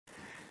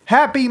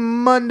Happy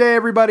Monday,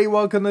 everybody.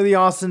 Welcome to the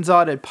Austin's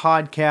Audit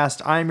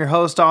Podcast. I'm your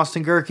host,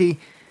 Austin Gerke.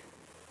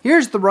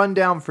 Here's the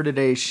rundown for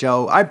today's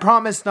show. I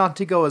promise not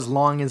to go as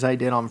long as I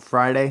did on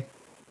Friday,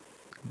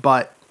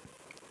 but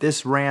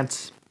this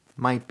rant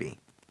might be.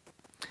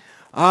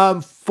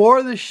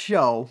 For the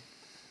show,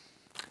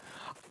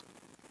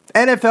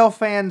 NFL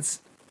fans,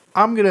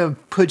 I'm going to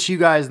put you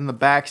guys in the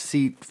back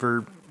seat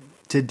for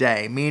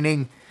today,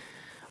 meaning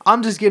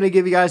I'm just going to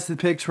give you guys the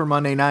picks for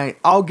Monday night.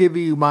 I'll give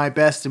you my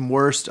best and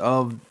worst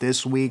of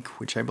this week,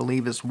 which I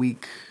believe is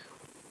week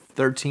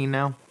 13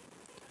 now.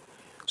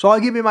 So I'll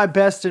give you my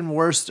best and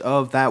worst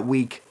of that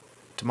week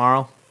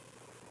tomorrow,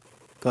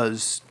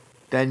 because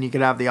then you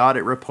can have the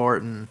audit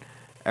report and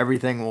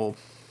everything will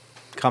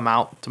come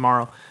out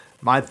tomorrow.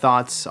 My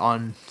thoughts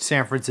on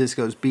San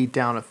Francisco's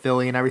beatdown of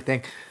Philly and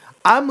everything.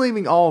 I'm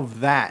leaving all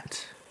of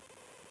that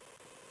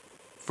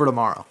for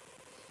tomorrow.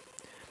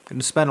 I'm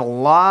going to spend a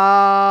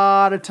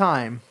lot of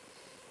time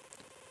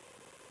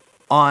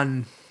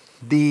on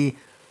the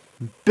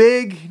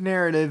big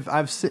narrative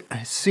I've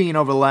seen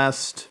over the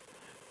last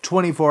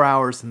 24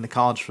 hours in the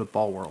college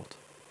football world.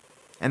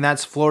 And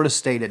that's Florida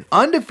State, an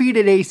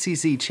undefeated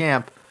ACC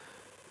champ,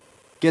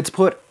 gets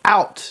put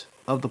out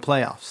of the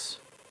playoffs.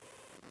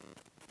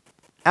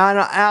 And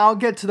I'll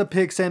get to the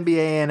picks, NBA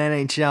and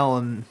NHL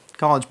and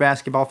college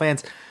basketball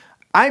fans.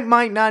 I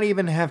might not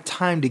even have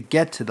time to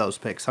get to those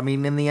picks. I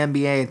mean, in the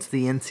NBA, it's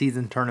the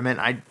in-season tournament.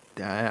 I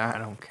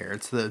don't care.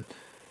 It's the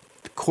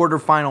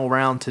quarterfinal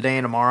round today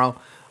and tomorrow.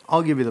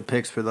 I'll give you the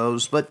picks for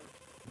those. But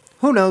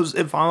who knows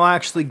if I'll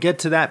actually get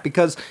to that,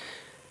 because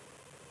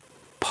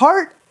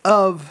part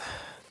of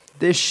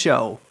this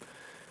show,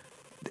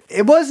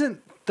 it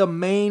wasn't the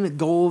main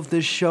goal of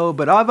this show,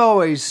 but I've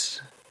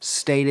always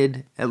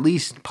stated, at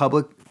least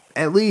privately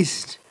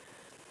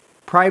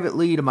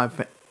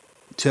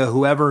to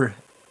whoever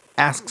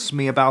asks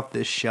me about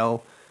this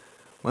show,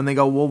 when they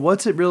go, well,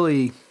 what's it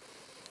really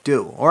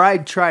do? Or I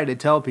try to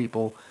tell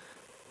people,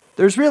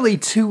 there's really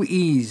two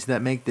E's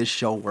that make this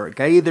show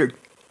work. I either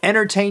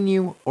entertain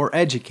you or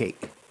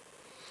educate.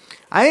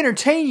 I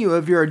entertain you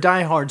if you're a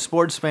diehard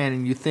sports fan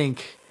and you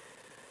think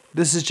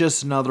this is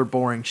just another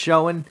boring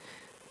show, and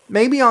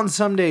maybe on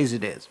some days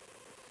it is.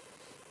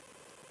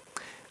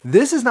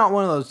 This is not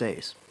one of those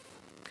days.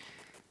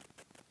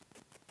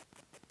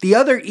 The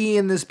other E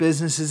in this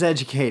business is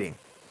educating.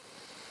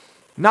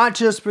 Not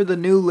just for the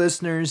new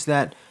listeners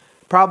that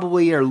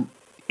probably are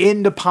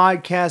into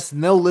podcasts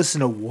and they'll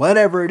listen to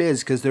whatever it is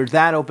because they're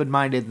that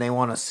open-minded and they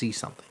want to see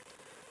something.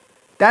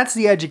 That's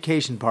the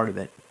education part of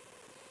it.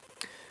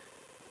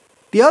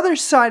 The other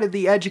side of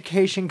the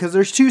education, because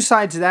there's two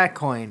sides of that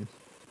coin,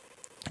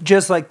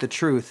 just like the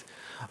truth.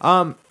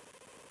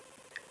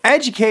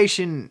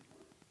 Education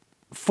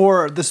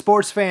for the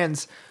sports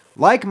fans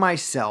like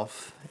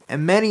myself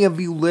and many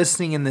of you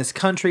listening in this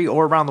country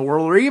or around the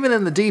world or even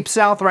in the deep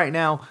south right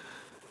now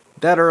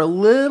that are a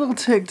little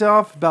ticked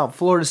off about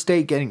Florida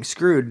State getting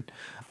screwed.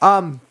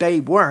 They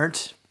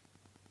weren't.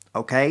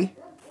 Okay?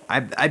 I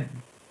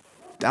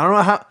don't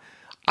know how.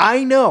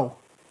 I know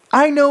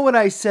what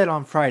I said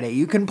on Friday.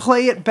 You can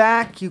play it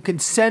back. You can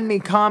send me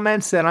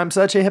comments that I'm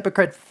such a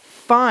hypocrite.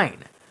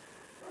 Fine.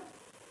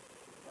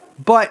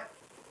 But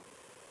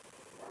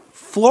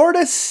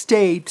Florida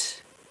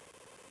State,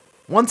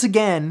 once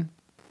again,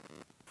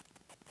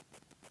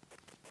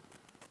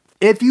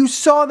 if you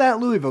saw that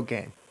Louisville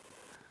game,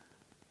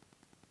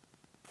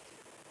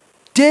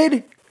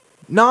 did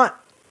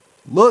not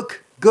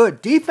look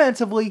good.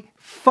 Defensively,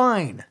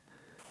 fine.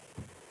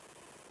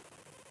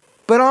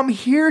 But I'm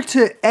here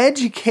to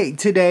educate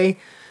today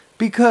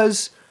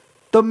because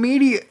the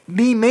media,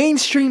 the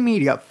mainstream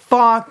media,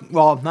 Fox,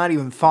 well, not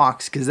even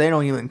Fox, because they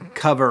don't even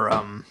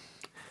cover,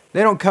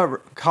 they don't cover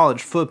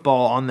college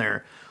football on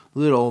their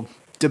little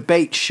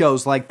debate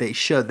shows like they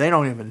should. They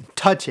don't even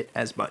touch it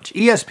as much.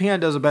 ESPN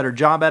does a better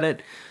job at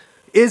it.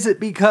 Is it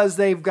because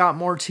they've got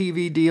more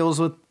TV deals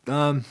with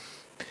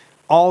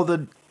all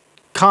the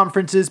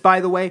conferences,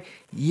 by the way?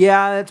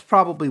 Yeah, that's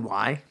probably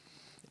why.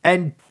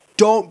 And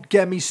don't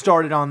get me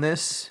started on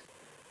this,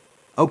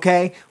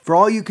 okay? For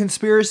all you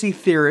conspiracy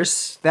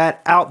theorists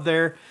that out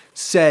there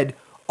said,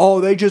 oh,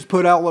 they just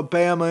put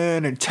Alabama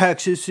in and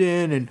Texas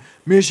in and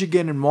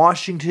Michigan and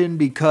Washington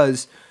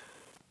because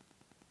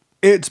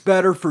it's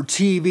better for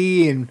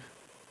TV, and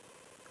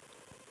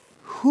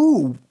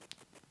who?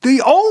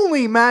 The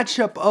only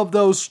matchup of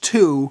those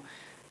two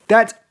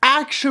that's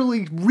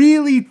actually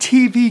really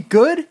TV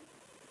good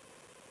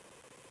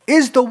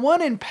is the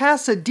one in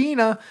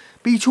Pasadena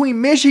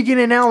between Michigan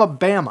and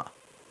Alabama.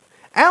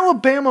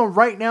 Alabama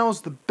right now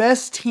is the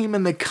best team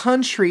in the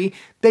country.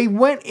 They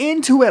went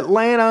into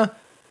Atlanta,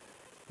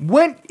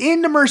 went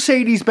into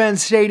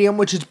Mercedes-Benz Stadium,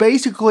 which is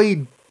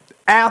basically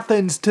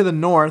Athens to the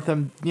north.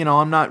 I'm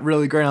not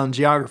really great on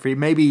geography.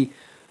 Maybe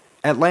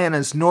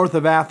Atlanta's north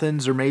of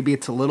Athens, or maybe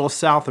it's a little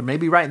south, or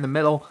maybe right in the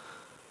middle.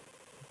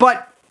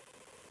 But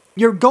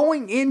you're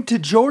going into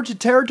Georgia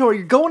territory.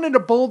 You're going into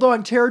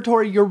Bulldog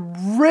territory. You're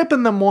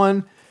ripping them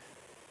one.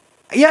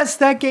 Yes,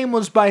 that game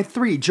was by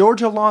 3.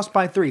 Georgia lost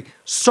by 3.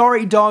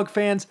 Sorry, Dog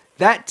fans.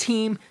 That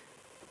team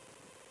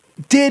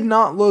did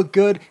not look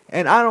good.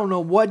 And I don't know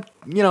what,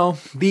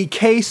 the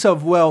case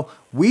of, well,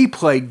 we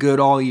played good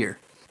all year.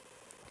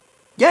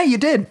 Yeah, you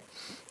did.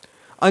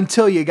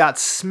 Until you got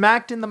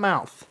smacked in the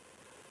mouth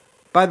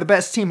by the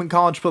best team in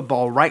college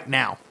football right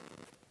now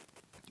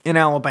in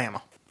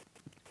Alabama.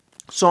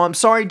 So I'm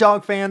sorry,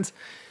 Dog fans.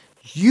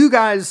 You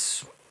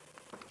guys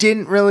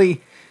didn't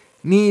really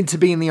need to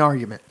be in the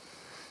argument.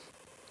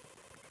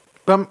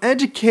 But I'm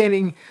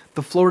educating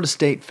the Florida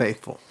State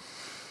faithful.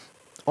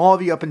 All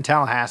of you up in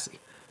Tallahassee.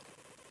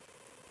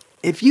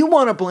 If you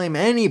want to blame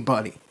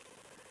anybody,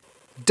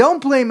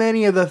 don't blame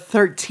any of the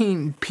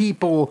 13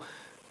 people,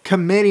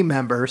 committee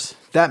members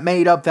that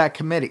made up that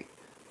committee.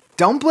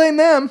 Don't blame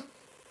them.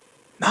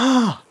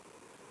 No.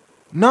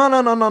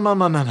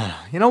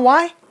 You know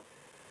why?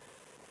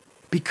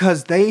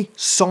 Because they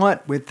saw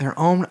it with their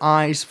own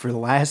eyes for the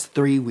last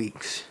 3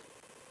 weeks.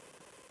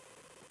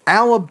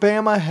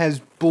 Alabama has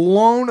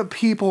blown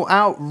people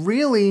out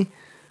really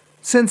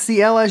since the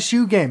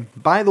LSU game.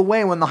 By the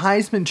way, when the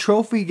Heisman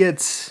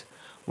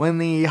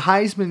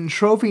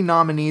Trophy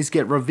nominees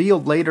get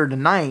revealed later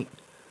tonight,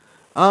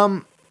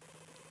 Jaden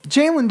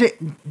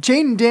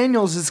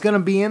Daniels is going to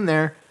be in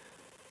there,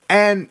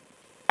 and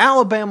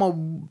Alabama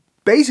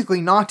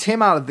basically knocked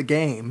him out of the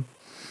game.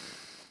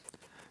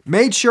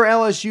 Made sure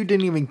LSU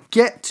didn't even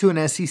get to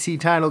an SEC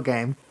title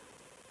game.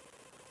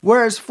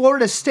 Whereas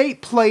Florida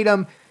State played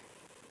them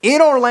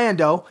in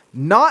Orlando,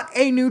 not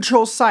a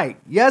neutral site.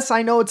 Yes,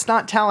 I know it's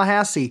not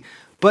Tallahassee,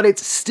 but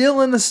it's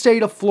still in the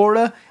state of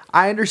Florida.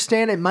 I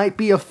understand it might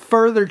be a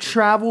further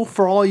travel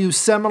for all you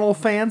Seminole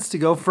fans to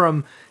go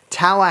from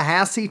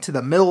Tallahassee to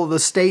the middle of the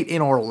state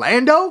in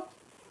Orlando.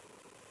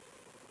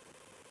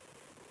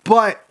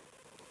 But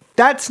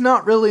that's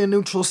not really a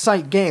neutral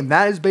site game.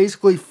 That is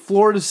basically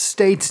Florida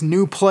State's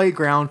new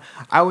playground.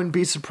 I wouldn't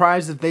be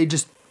surprised if they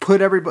just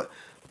put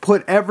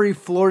every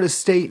Florida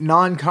State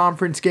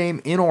non-conference game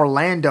in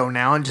Orlando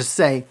now and just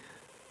say,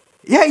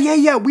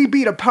 yeah, we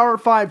beat a Power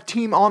 5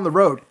 team on the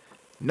road.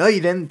 No, you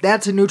didn't.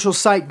 That's a neutral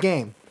site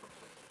game.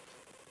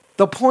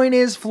 The point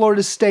is,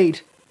 Florida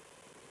State,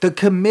 the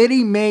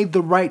committee made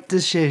the right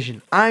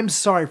decision. I'm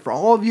sorry for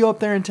all of you up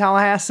there in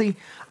Tallahassee.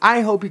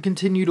 I hope you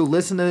continue to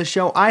listen to this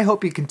show. I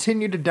hope you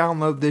continue to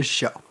download this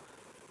show.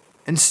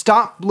 And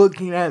stop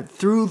looking at it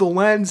through the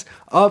lens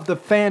of the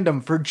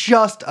fandom for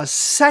just a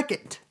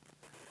second.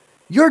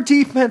 Your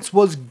defense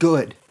was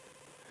good.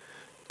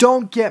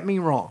 Don't get me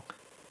wrong.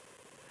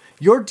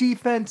 Your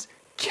defense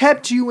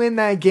kept you in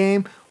that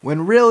game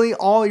when really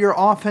all your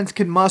offense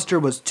could muster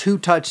was 2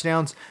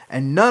 touchdowns,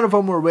 and none of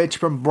them were which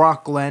from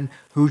Brock Glenn,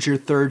 who's your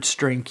third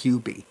string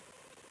QB.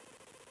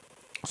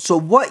 So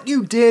what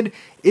you did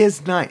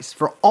is nice.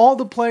 For all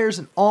the players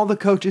and all the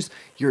coaches,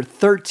 you're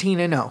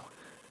 13-0.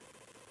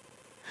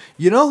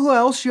 You know who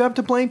else you have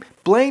to blame?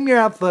 Blame your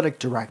athletic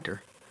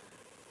director.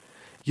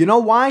 You know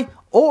why?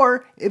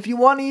 Or, if you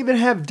want to even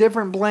have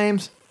different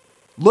blames,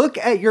 look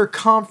at your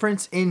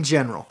conference in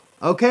general,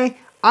 okay?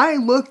 I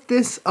looked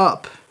this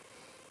up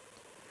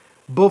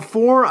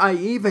before I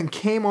even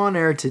came on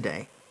air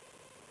today.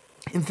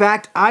 In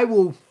fact, I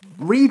will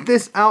read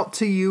this out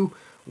to you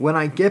when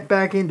I get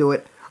back into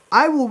it.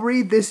 I will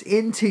read this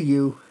into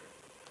you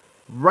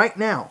right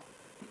now,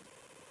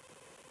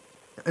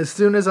 as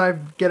soon as I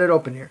get it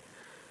open here.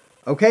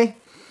 Okay?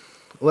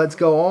 Let's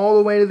go all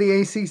the way to the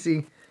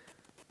ACC.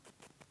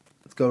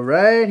 Let's go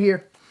right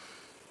here.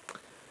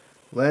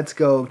 Let's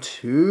go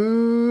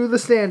to the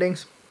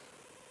standings.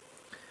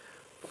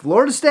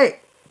 Florida State,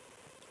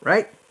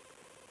 right?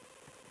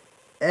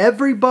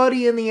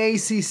 Everybody in the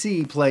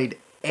ACC played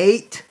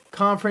 8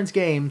 conference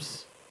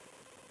games.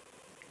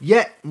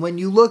 Yet, when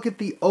you look at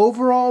the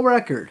overall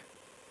record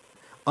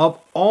of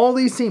all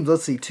these teams,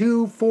 let's see,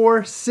 2,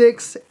 4,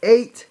 6,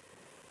 8,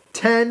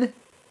 10,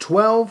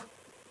 12,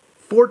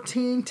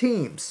 14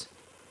 teams.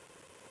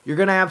 You're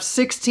going to have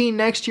 16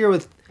 next year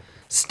with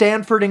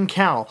Stanford and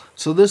Cal.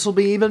 So this will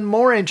be even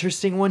more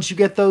interesting once you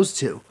get those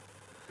 2.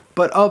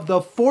 But of the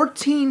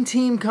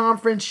 14-team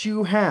conference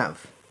you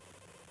have,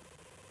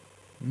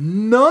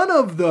 none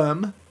of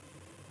them,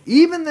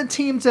 even the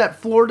teams that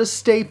Florida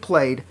State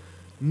played,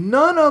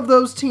 none of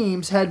those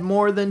teams had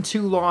more than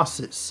 2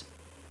 losses.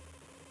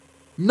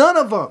 None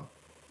of them.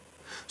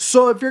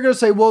 So if you're going to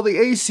say, well, the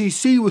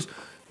ACC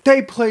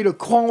they played a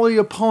quality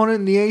opponent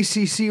and the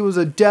ACC was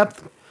a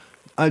depth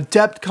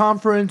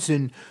conference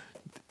and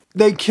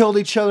they killed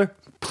each other.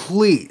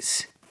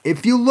 Please,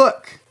 if you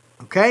look,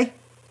 okay?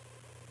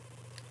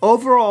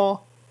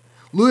 Overall,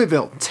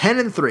 Louisville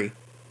 10-3,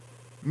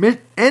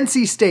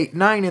 NC State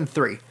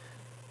 9-3.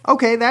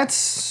 Okay,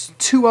 that's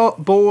 2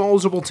 bowl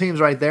eligible teams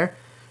right there.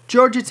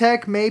 Georgia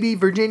Tech, maybe.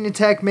 Virginia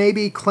Tech,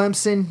 maybe.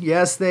 Clemson,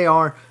 yes, they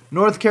are.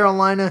 North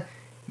Carolina,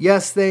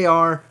 yes, they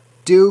are.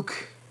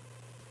 Duke,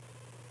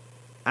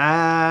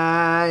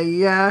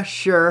 yeah,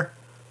 sure.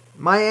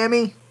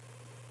 Miami,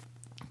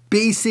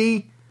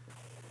 BC,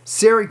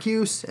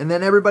 Syracuse, and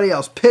then everybody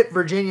else. Pitt,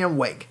 Virginia, and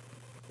Wake.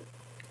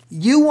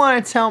 You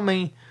want to tell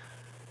me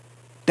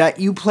that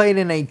you played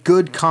in a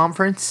good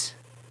conference?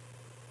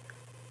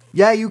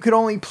 Yeah, you could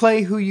only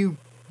play who you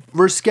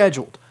were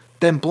scheduled.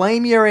 then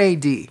blame your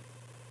AD.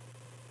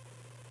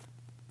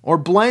 Or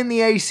blame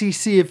the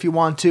ACC if you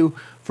want to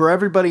for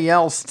everybody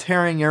else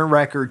tearing your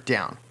record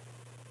down.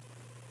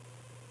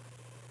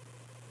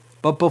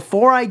 But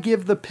before I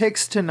give the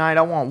picks tonight,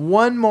 I want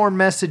one more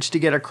message to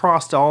get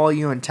across to all of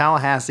you in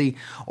Tallahassee,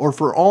 or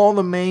for all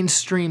the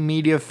mainstream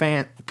media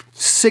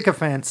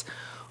sycophants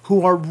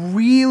who are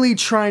really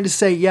trying to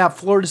say, yeah,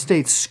 Florida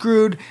State's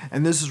screwed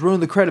and this has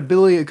ruined the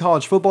credibility of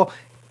college football.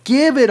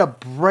 Give it a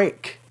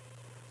break.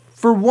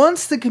 For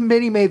once, the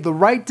committee made the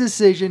right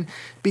decision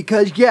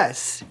because,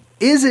 yes,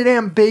 is it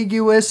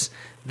ambiguous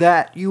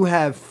that you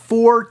have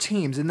 4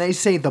 teams and they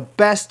say the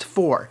best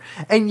 4?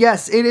 And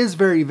yes, it is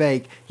very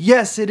vague.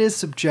 Yes, it is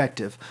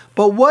subjective.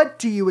 But what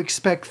do you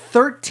expect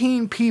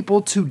 13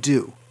 people to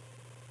do?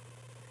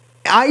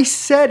 I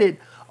said it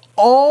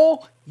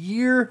all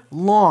year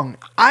long.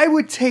 I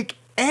would take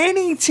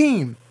any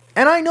team.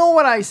 And I know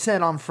what I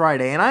said on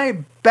Friday. And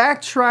I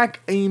backtrack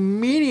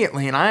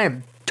immediately. And I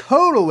am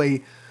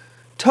totally,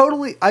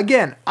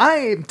 again, I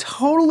am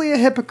totally a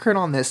hypocrite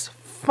on this.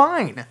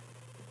 Fine.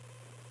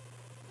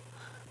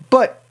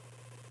 But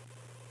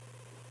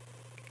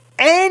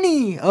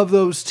any of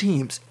those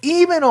teams,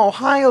 even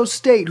Ohio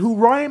State, who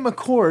Ryan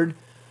McCord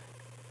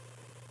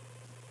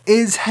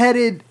is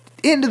headed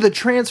into the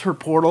transfer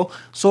portal,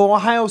 so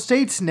Ohio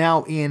State's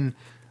now in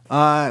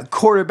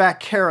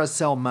quarterback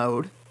carousel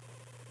mode,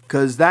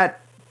 because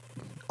that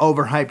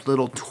overhyped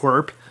little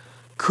twerp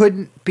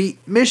couldn't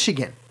beat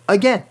Michigan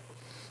again.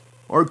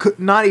 Or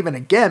not even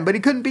again, but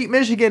he couldn't beat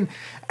Michigan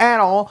at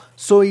all,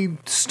 so he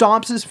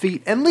stomps his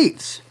feet and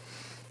leaves.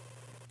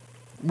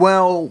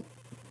 Well,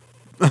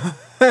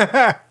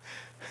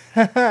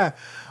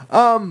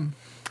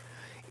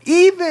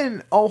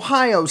 even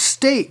Ohio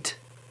State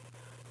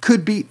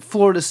could beat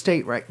Florida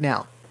State right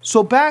now.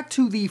 So back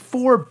to the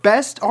 4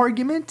 best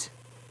argument.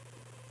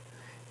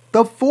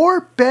 The 4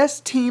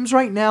 best teams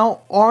right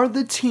now are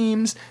the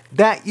teams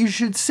that you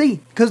should see,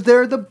 because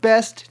they're the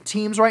best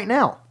teams right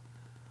now.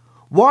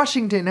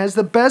 Washington has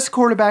the best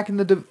quarterback in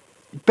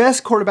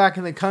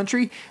the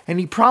country, and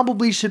he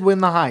probably should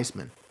win the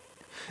Heisman.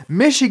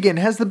 Michigan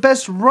has the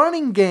best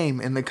running game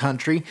in the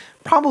country,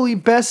 probably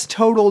best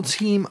total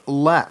team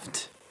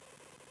left.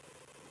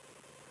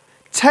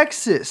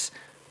 Texas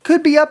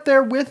could be up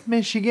there with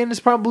Michigan,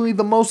 is probably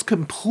the most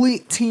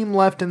complete team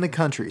left in the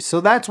country. So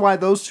that's why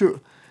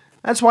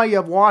that's why you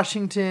have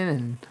Washington,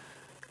 and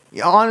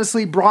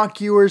honestly,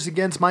 Brock Ewers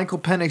against Michael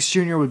Penix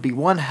Jr. would be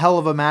one hell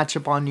of a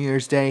matchup on New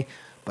Year's Day,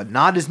 but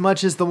not as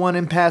much as the one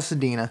in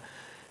Pasadena.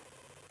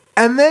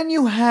 And then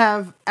you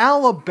have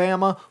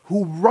Alabama,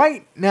 who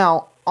right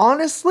now,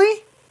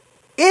 honestly,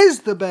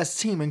 is the best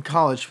team in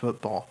college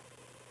football.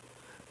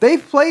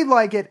 They've played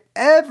like it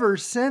ever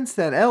since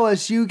that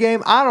LSU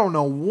game. I don't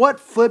know what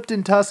flipped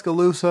in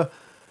Tuscaloosa,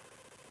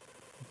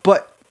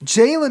 but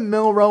Jalen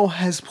Milroe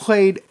has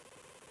played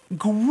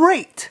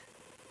great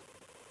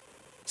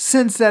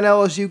since that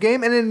LSU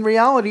game. And in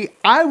reality,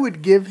 I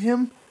would give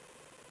him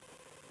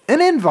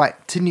an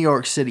invite to New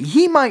York City.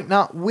 He might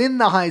not win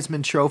the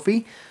Heisman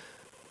Trophy,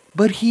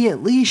 but he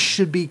at least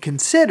should be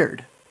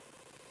considered.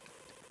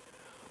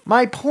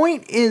 My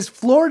point is,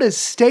 Florida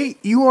State,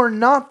 you are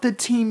not the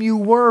team you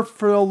were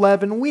for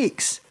 11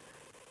 weeks.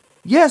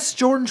 Yes,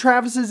 Jordan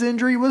Travis's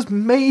injury was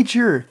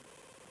major.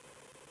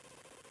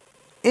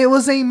 It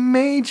was a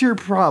major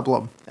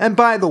problem. And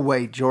by the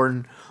way,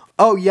 Jordan,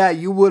 oh yeah,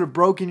 you would have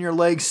broken your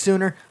leg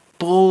sooner.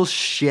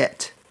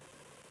 Bullshit.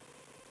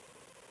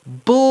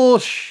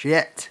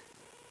 Bullshit.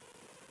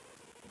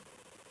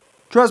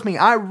 Trust me,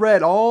 I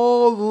read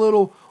all the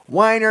little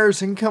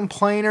whiners and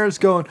complainers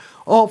going,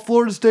 oh,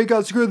 Florida State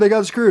got screwed, they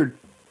got screwed.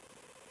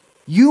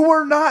 You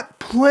were not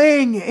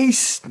playing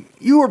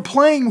you were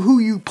playing who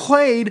you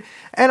played,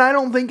 and I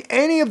don't think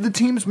any of the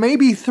teams,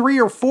 maybe 3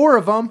 or 4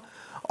 of them,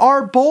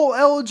 are bowl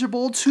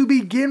eligible to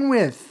begin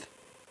with.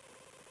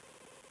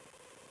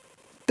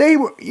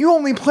 You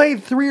only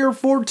played 3 or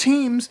 4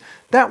 teams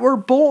that were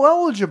bowl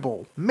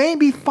eligible,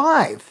 maybe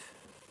 5.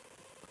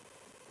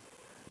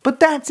 But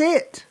that's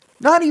it.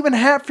 Not even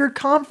half your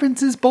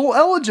conference is bowl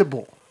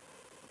eligible.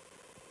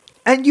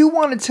 And you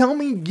want to tell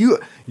me you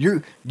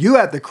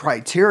had the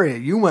criteria.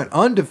 You went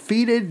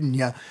undefeated and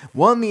you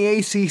won the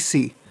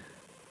ACC.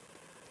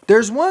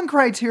 There's one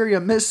criteria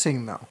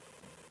missing, though.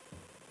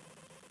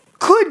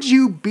 Could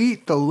you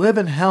beat the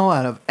living hell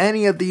out of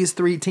any of these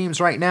 3 teams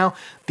right now?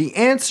 The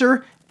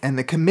answer, and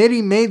the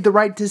committee made the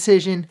right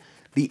decision,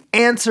 the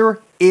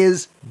answer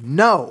is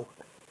no.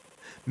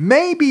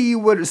 Maybe you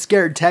would have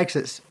scared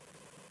Texas.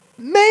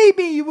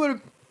 Maybe you would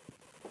have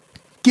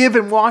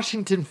given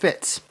Washington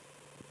fits.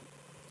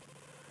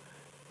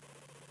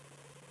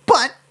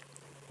 But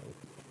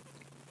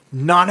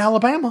not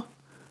Alabama.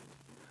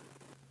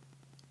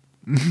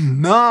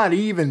 Not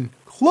even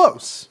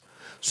close.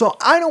 So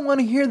I don't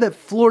want to hear that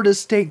Florida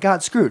State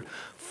got screwed.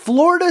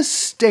 Florida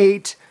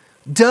State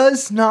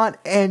does not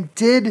and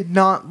did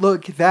not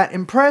look that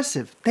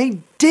impressive.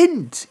 They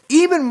didn't,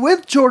 even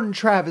with Jordan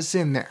Travis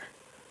in there.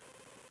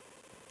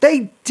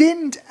 They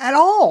didn't at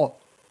all.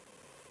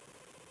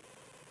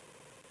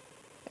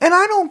 And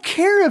I don't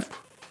care if,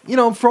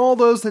 for all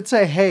those that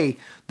say, hey,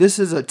 this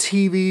is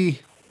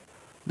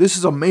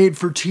a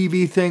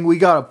made-for-TV thing. We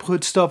got to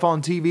put stuff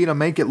on TV to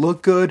make it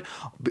look good.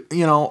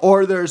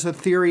 Or there's a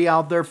theory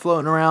out there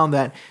floating around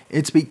that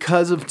it's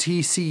because of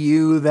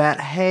TCU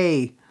that,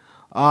 hey,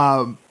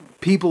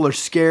 people are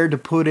scared to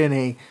put in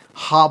a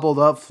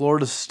hobbled-up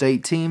Florida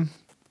State team.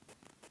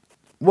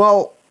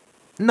 Well,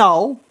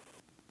 no,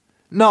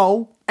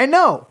 and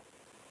no.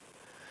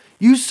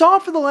 You saw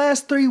for the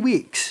last 3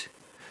 weeks,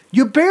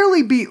 you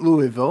barely beat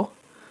Louisville.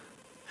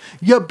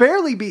 You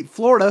barely beat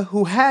Florida,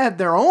 who had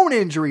their own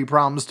injury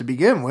problems to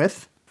begin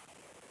with.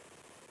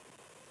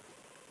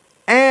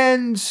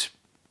 And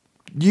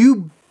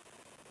you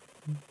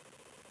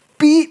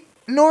beat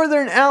North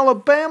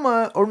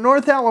Alabama,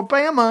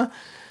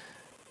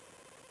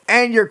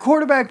 and your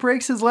quarterback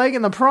breaks his leg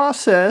in the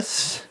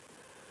process.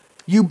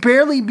 You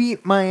barely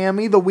beat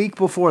Miami the week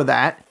before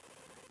that.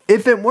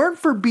 If it weren't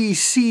for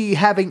BC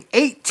having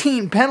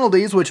 18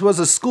 penalties, which was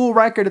a school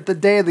record at the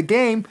day of the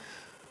game,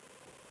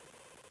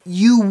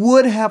 you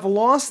would have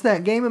lost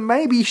that game and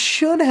maybe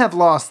should have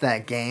lost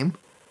that game.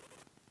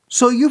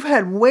 So you've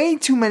had way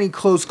too many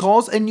close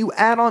calls, and you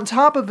add on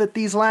top of it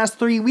these last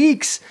 3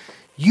 weeks,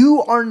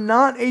 you are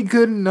not a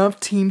good enough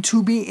team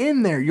to be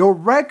in there. Your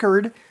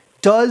record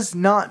does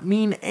not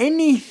mean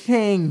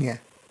anything.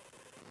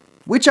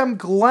 Which I'm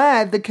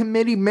glad the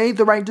committee made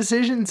the right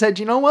decision and said,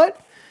 you know what?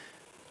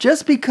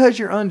 Just because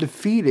you're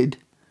undefeated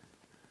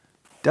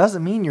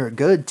doesn't mean you're a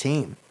good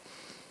team.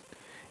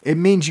 It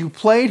means you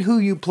played who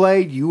you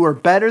played, you were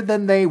better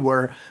than they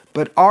were,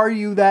 but are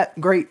you that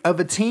great of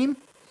a team?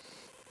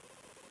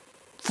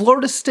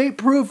 Florida State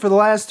proved for the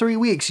last 3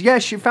 weeks.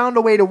 Yes, you found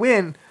a way to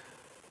win,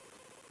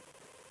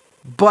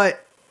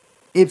 but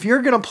if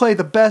you're going to play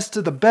the best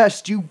of the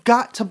best, you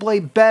got to play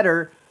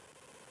better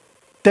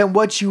than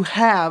what you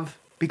have,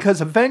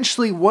 because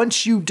eventually,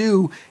 once you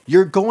do,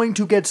 you're going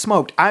to get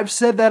smoked. I've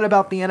said that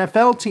about the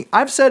NFL team.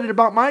 I've said it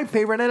about my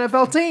favorite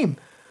NFL team,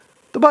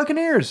 the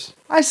Buccaneers.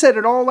 I said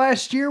it all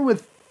last year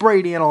with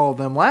Brady and all of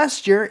them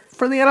last year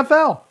for the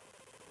NFL.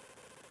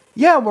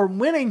 Yeah, we're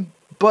winning,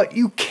 but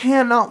you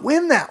cannot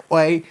win that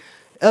way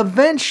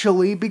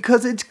eventually,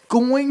 because it's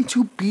going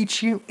to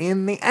beat you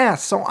in the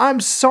ass. So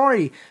I'm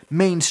sorry,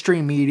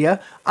 mainstream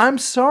media. I'm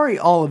sorry,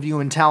 all of you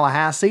in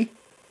Tallahassee.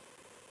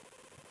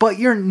 But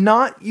you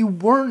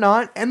were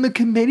not, and the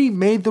committee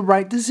made the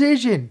right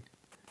decision.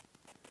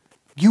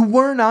 You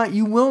were not,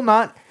 you will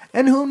not,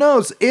 and who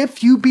knows,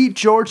 if you beat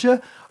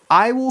Georgia,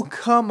 I will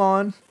come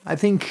on, I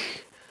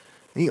think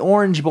the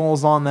Orange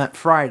Bowl's on that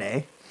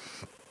Friday.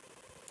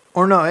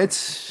 Or no, I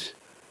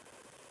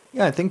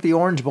think the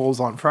Orange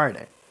Bowl's on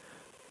Friday.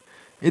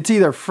 It's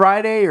either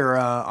Friday or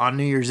on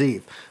New Year's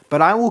Eve.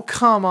 But I will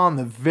come on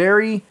the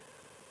very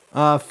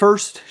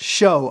first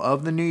show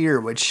of the new year,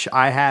 which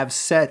I have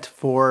set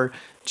for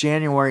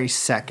January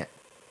 2nd.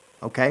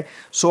 Okay?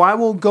 So I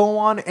will go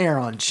on air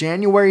on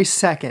January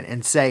 2nd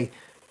and say,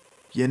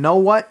 you know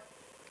what?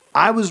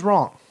 I was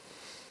wrong.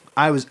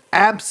 I was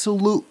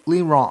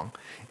absolutely wrong.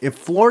 If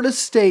Florida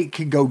State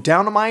could go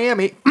down to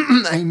Miami,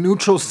 a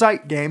neutral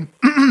site game,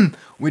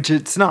 which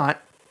it's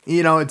not,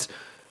 it's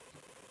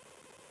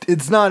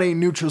not a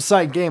neutral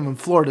site game, and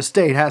Florida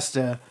State has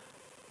to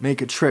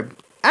make a trip.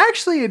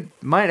 Actually, it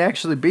might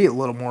actually be a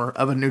little more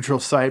of a neutral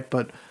site,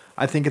 but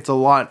I think it's a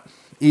lot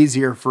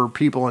easier for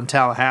people in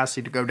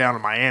Tallahassee to go down to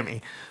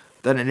Miami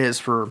than it is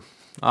for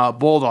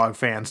Bulldog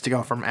fans to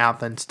go from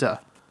Athens to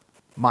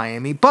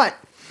Miami. But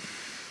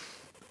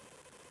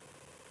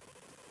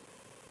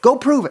go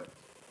prove it.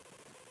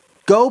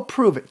 Go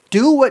prove it.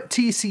 Do what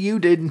TCU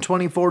did in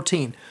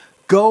 2014.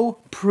 Go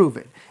prove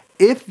it.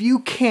 If you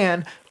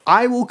can,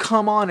 I will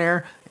come on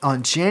air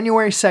on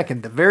January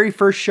 2nd, the very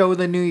first show of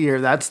the new year.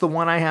 That's the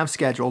one I have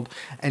scheduled.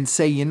 And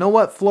say, you know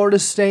what, Florida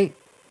State?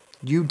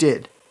 You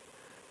did.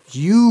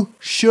 You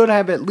should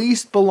have at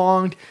least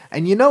belonged.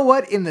 And you know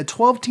what? In the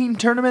 12-team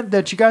tournament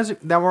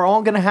that we're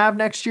all going to have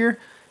next year,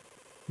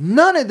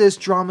 none of this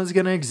drama is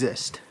going to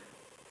exist.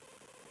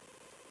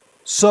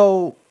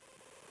 So,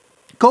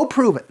 go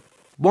prove it.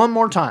 One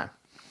more time.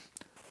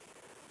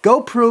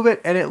 Go prove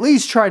it and at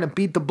least try to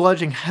beat the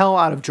bludgeoning hell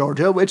out of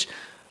Georgia, which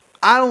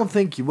I don't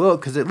think you will,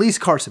 because at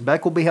least Carson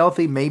Beck will be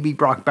healthy. Maybe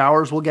Brock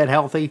Bowers will get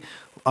healthy.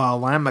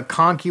 Lamb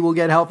McConkey will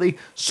get healthy.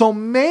 So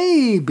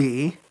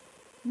maybe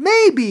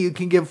you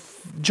can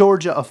give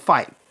Georgia a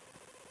fight.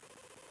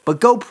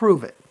 But go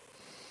prove it.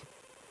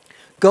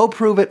 Go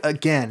prove it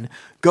again.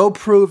 Go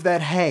prove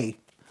that, hey,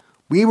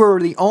 we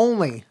were the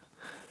only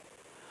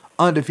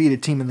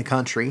undefeated team in the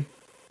country.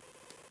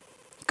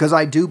 Because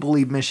I do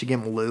believe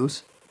Michigan will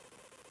lose.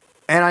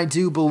 And I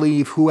do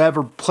believe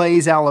whoever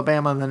plays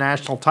Alabama in the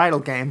national title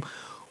game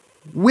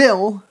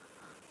will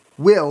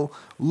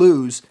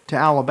lose to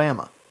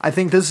Alabama. I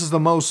think this is the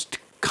most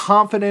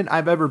confident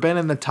I've ever been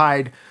in the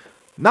Tide.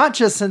 Not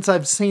just since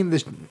I've started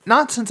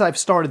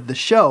the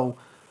show,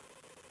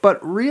 but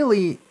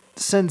really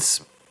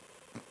since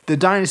the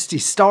dynasty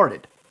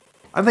started.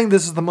 I think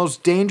this is the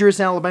most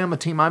dangerous Alabama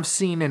team I've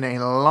seen in a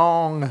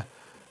long,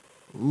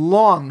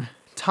 long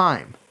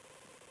time.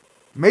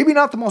 Maybe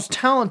not the most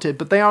talented,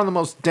 but they are the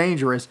most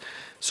dangerous.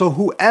 So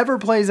whoever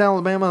plays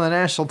Alabama in the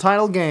national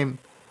title game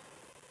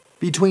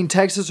between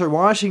Texas or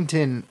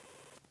Washington,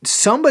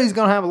 somebody's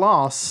going to have a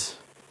loss.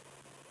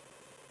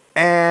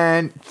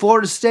 And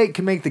Florida State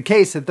can make the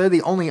case that they're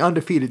the only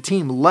undefeated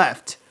team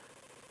left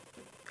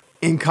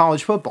in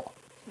college football.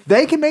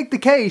 They can make the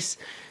case,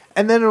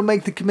 and then it'll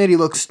make the committee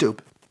look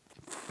stupid.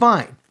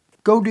 Fine.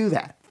 Go do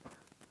that.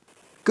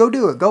 Go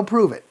do it. Go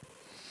prove it.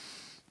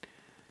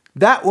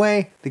 That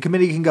way, the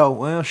committee can go,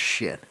 well,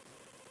 shit.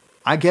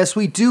 I guess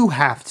we do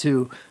have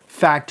to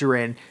factor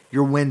in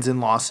your wins and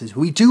losses.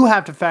 We do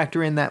have to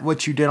factor in that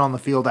what you did on the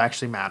field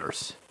actually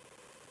matters.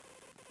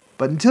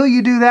 But until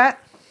you do that,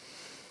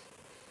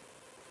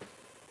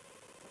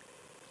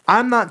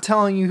 I'm not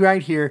telling you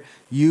right here,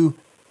 you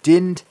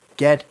didn't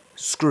get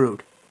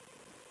screwed.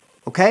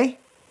 Okay?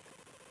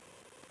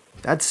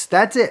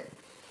 That's it.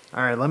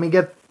 All right, let me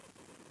get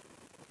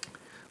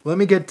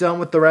done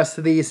with the rest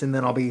of these, and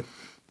then I'll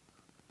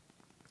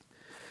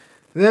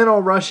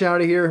rush out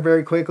of here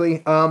very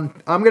quickly. I'm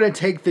gonna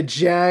take the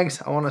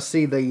Jags. I want to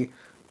see the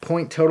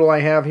point total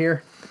I have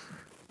here,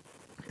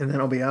 and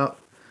then I'll be out.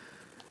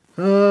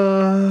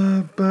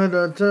 I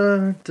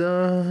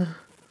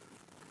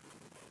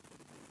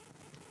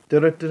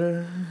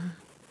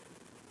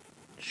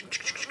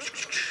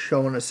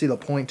want to see the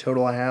point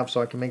total I have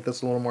so I can make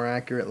this a little more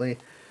accurately.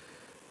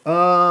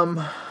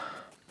 I'll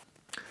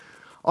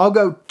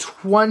go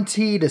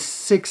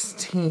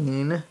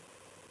 20-16.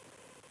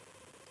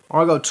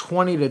 I'll go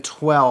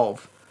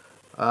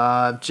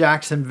 20-12.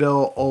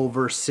 Jacksonville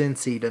over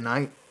Cincy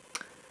tonight.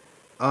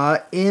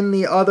 In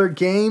the other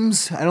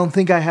games, I don't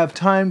think I have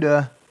time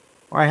to,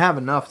 or I have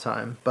enough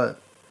time,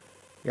 but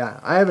yeah,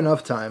 I have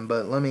enough time,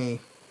 but let me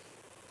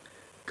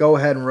go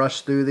ahead and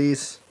rush through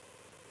these.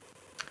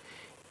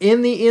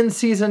 In the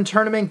in-season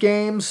tournament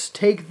games,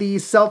 take the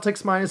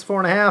Celtics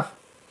 -4.5.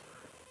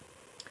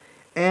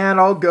 And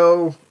I'll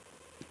go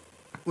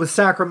with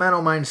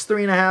Sacramento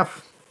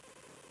 -3.5.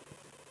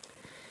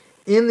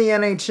 In the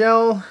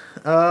NHL,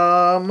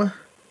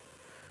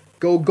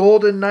 go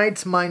Golden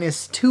Knights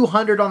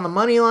 -200 on the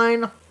money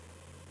line,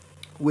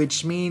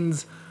 which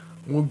means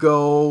we'll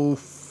go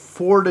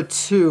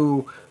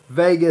 4-2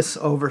 Vegas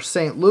over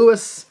St.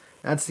 Louis.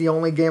 That's the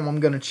only game I'm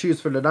going to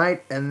choose for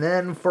tonight. And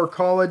then for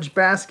college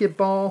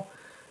basketball,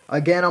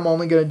 again, I'm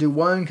only going to do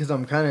one because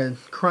I'm kind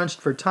of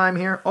crunched for time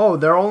here. Oh,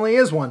 there only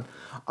is one.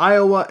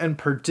 Iowa and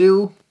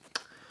Purdue.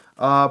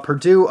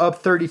 Purdue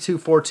up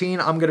 32-14.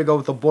 I'm going to go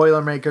with the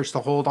Boilermakers to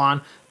hold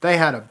on. They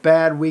had a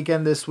bad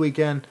weekend this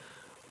weekend.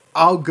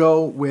 I'll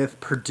go with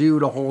Purdue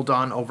to hold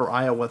on over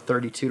Iowa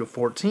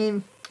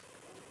 32-14.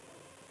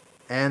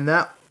 And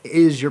that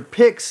is your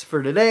picks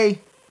for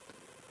today.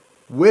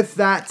 With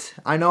that,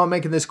 I know I'm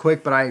making this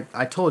quick, but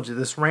I told you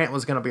this rant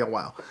was going to be a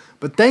while.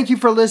 But thank you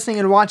for listening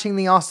and watching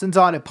the Austin's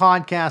Audit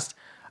Podcast.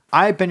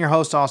 I've been your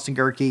host, Austin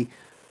Gerke.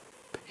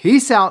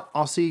 Peace out.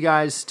 I'll see you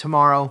guys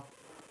tomorrow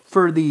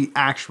for the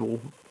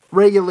actual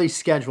regularly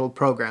scheduled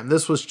program.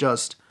 This was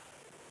just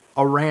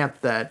a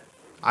rant that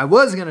I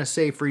was going to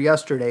say for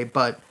yesterday,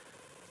 but,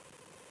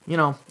 you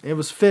know, it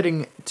was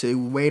fitting to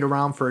wait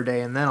around for a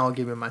day, and then I'll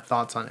give you my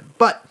thoughts on it.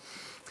 But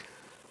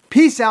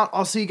peace out.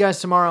 I'll see you guys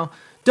tomorrow.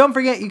 Don't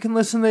forget, you can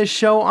listen to this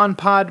show on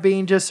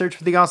Podbean. Just search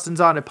for the Austin's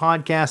Audit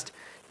Podcast.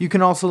 You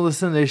can also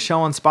listen to this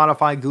show on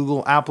Spotify,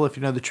 Google, Apple, if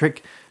you know the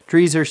trick,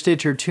 Deezer,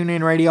 Stitcher,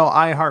 TuneIn Radio,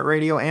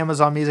 iHeartRadio,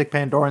 Amazon Music,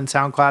 Pandora, and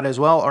SoundCloud as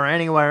well, or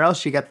anywhere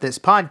else you get this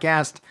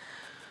podcast.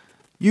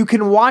 You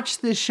can watch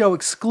this show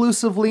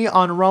exclusively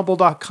on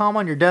Rumble.com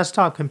on your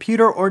desktop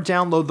computer, or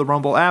download the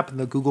Rumble app in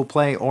the Google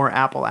Play or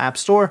Apple App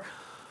Store.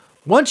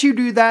 Once you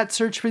do that,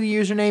 search for the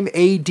username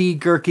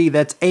ADGerke.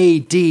 That's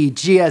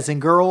ADG as in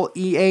girl,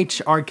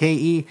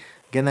 EHRKE.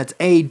 Again, that's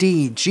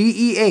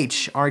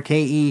ADGEHRKE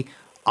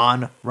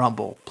on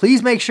Rumble.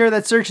 Please make sure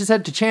that search is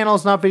set to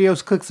channels, not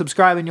videos. Click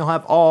subscribe, and you'll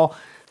have all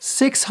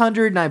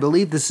 600, and I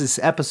believe this is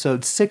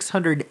episode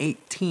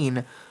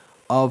 618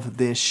 of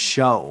this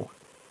show.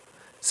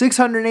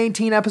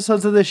 618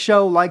 episodes of this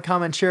show. Like,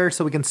 comment, share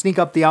so we can sneak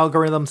up the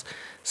algorithms.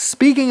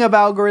 Speaking of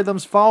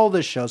algorithms, follow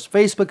the show's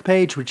Facebook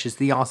page, which is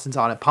the Austin's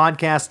Audit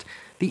Podcast.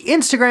 The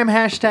Instagram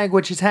hashtag,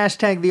 which is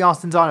hashtag the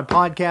Austin's Audit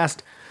Podcast.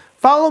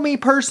 Follow me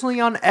personally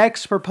on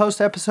X for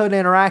post-episode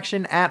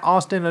interaction at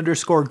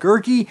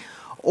Austin_Gerke,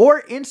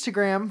 or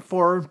Instagram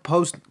for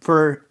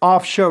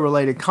off-show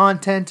related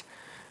content.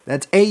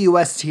 That's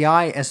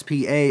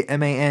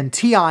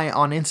AUSTISPAMANTI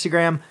on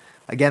Instagram.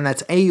 Again,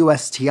 that's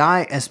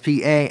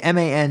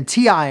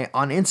AUSTISPAMANTI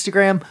on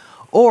Instagram,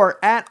 or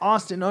at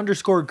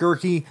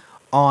Austin_Gerke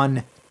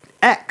on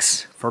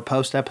X for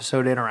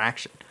post-episode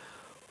interaction.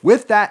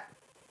 With that,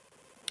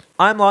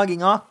 I'm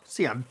logging off.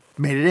 See, I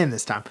made it in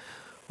this time.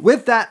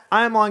 With that,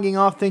 I'm logging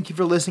off. Thank you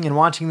for listening and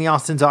watching the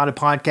Austin's Audit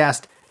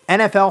Podcast.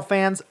 NFL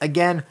fans,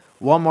 again,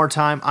 one more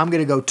time, I'm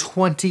going to go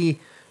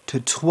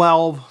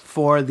 20-12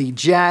 for the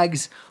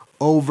Jags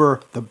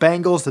over the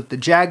Bengals. If the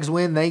Jags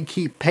win, they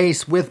keep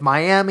pace with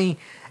Miami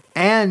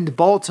and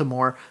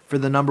Baltimore for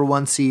the number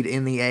one seed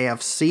in the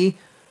AFC.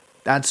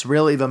 That's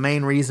really the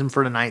main reason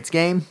for tonight's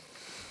game.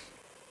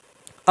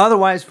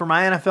 Otherwise, for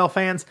my NFL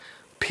fans,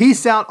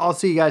 peace out. I'll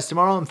see you guys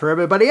tomorrow. And for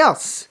everybody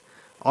else,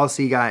 I'll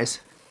see you guys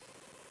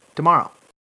tomorrow.